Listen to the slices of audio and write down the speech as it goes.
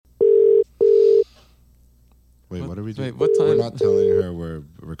Wait, what are we doing? Wait, what time? We're not telling her we're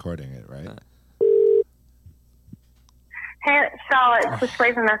recording it, right? Hey, Charlotte, just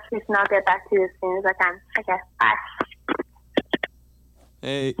leave a message and I'll get back to you as soon as I can. Okay, bye.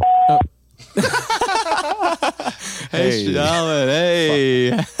 Hey. Oh. Hey, Charlotte. Hey.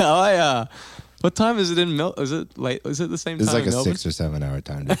 How are ya? What time is it in Melbourne? Is it late? Is it the same time It's like in a Melbourne? 6 or 7 hour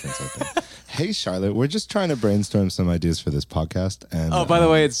time difference, I think. Hey, Charlotte, we're just trying to brainstorm some ideas for this podcast. And Oh, by the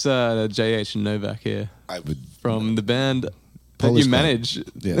way, it's JH and Novak here I would from the band that Polish you band. manage.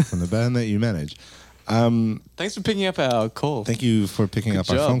 Yeah, from the band that you manage. Thanks for picking up our call. Thank you for picking Good up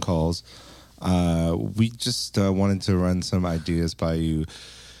our job. phone calls. We just wanted to run some ideas by you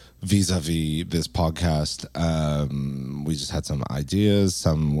vis-a-vis this podcast. We just had some ideas.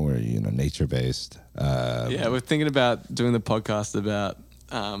 Some were, nature-based. Yeah, we're thinking about doing the podcast about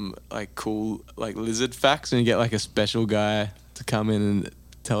like cool like lizard facts, and you get like a special guy to come in and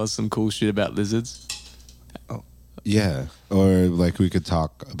tell us some cool shit about lizards. Yeah, or like we could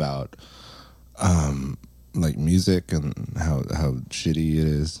talk about like music and how shitty it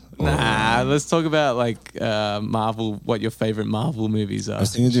is. Or, Nah, let's talk about like Marvel. What your favorite Marvel movies are? I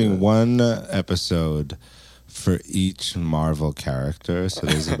was thinking of doing one episode for each Marvel character. So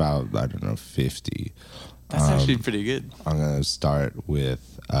there's about 50. That's actually pretty good. I'm gonna start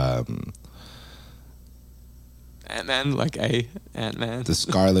with Ant-Man, like Ant-Man. the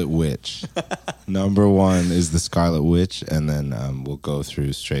Scarlet Witch. Number one is the Scarlet Witch, and then we'll go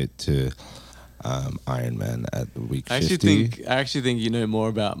through straight to Iron Man at week 50. I actually think you know more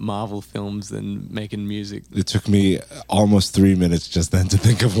about Marvel films than making music. It took me almost 3 minutes just then to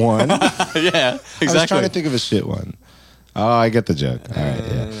think of one. Yeah, exactly. I was trying to think of a shit one. Oh, I get the joke. All right,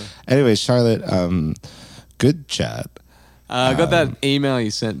 yeah. Anyway, Charlotte, good chat. I got that email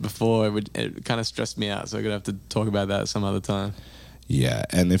you sent before. It kind of stressed me out, so I'm going to have to talk about that some other time. Yeah,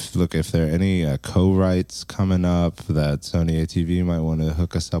 and if there are any co-writes coming up that Sony ATV might want to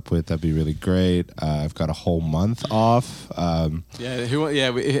hook us up with, that'd be really great. I've got a whole month off.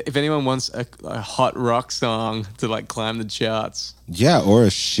 If anyone wants a hot rock song to like climb the charts. Yeah, or a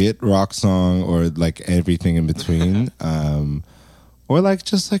shit rock song, or like everything in between. Or like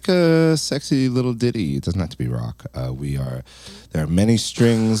just like a sexy little ditty. It doesn't have to be rock. There are many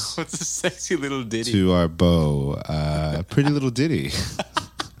strings What's a sexy little ditty? to our bow. Pretty Little Ditty.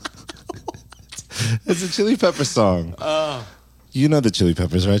 It's a Chili Pepper song. Oh. You know the Chili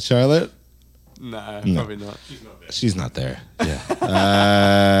Peppers, right, Charlotte? No, No. probably not. She's not there.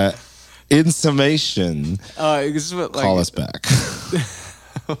 Yeah. In summation, This is what, like, call us back.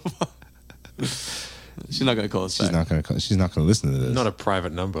 She's not going to call us She's back. not gonna call. She's not gonna listen to this. Not a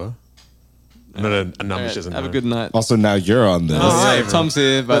private number. Not a number All right, she doesn't have know. a good night. Also, now you're on this. Oh, yeah, Tom's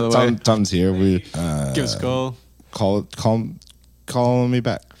here, by the way. Tom's here. We Give us a call. call me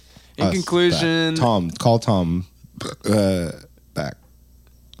back. In Us conclusion- back. Call Tom back,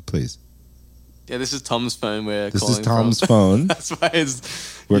 please. Yeah, this is Tom's phone. This is Tom's phone. That's why it's.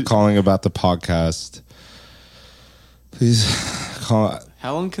 We're calling about the podcast. Please call.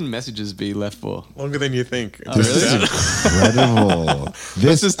 How long can messages be left for? Longer than you think. Oh, This really? is incredible.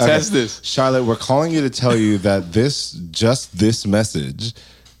 Let's just test this. Charlotte, we're calling you to tell you that this message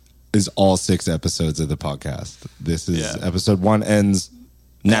is all 6 episodes of the podcast. This is Yeah. episode 1 ends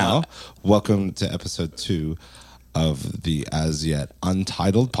now. Welcome to episode 2 of the as yet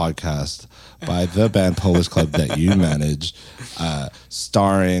untitled podcast by the band Polish Club that you manage,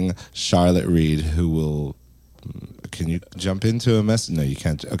 starring Charlotte Reed, who will. Can you jump into a message? No, you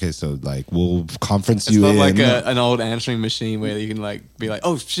can't. Okay, so like we'll conference It's you not in. like an old answering machine where you can like be like,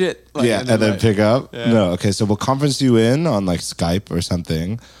 oh shit. Like, yeah, and then like- pick up. Yeah. No, okay, so we'll conference you in on like Skype or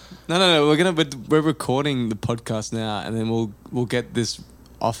something. No. We're recording the podcast now, and then we'll get this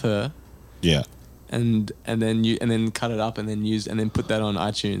off her, Yeah, and then cut it up, and then put that on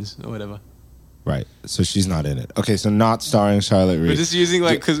iTunes or whatever. right. So she's not in it. Okay, so not starring Charlotte Reed. We're just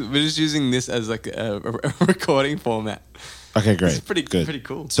using this as like a recording format. Okay, great. It's pretty good. pretty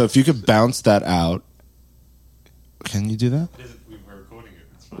cool. So if you could bounce that out, can you do that? We're recording it.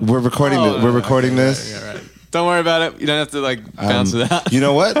 It's We're recording. We're recording this. Yeah, right. Don't worry about it. You don't have to like bounce it out. You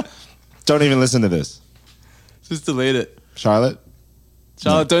know what? Don't even listen to this, Just delete it. Charlotte.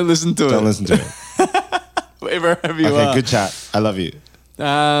 Charlotte, don't listen to it. Don't listen to it. Wherever you Okay, are. good chat. I love you.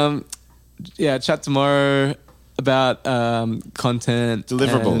 Yeah, chat tomorrow about content,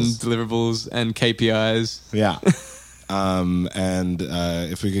 Deliverables. and KPIs. Yeah. And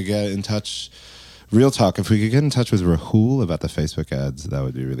if we could get in touch, real talk, if we could get in touch with Rahul about the Facebook ads, that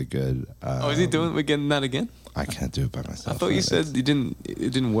would be really good. Is he doing? We're getting that again. I can't do it by myself. I thought you said it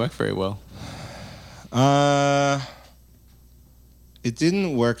didn't work very well. It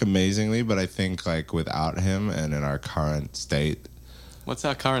didn't work amazingly, but I think like without him and in our current state, What's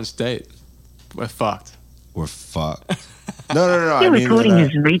our current state? We're fucked. we're fucked. No. I Your mean, recording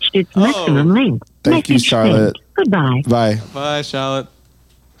has reached its maximum length. Thank you, Message Charlotte. sent. Goodbye. Bye. Bye, Charlotte.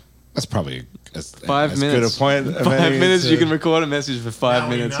 That's probably as 5 as minutes. Good a point. of 5 any minutes. to- You can record a message for 5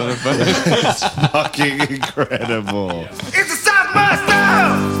 we minutes know. on a phone. It's fucking incredible.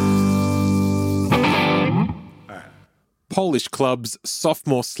 Polish Club's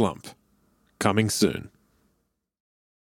Sophomore Slump. Coming soon.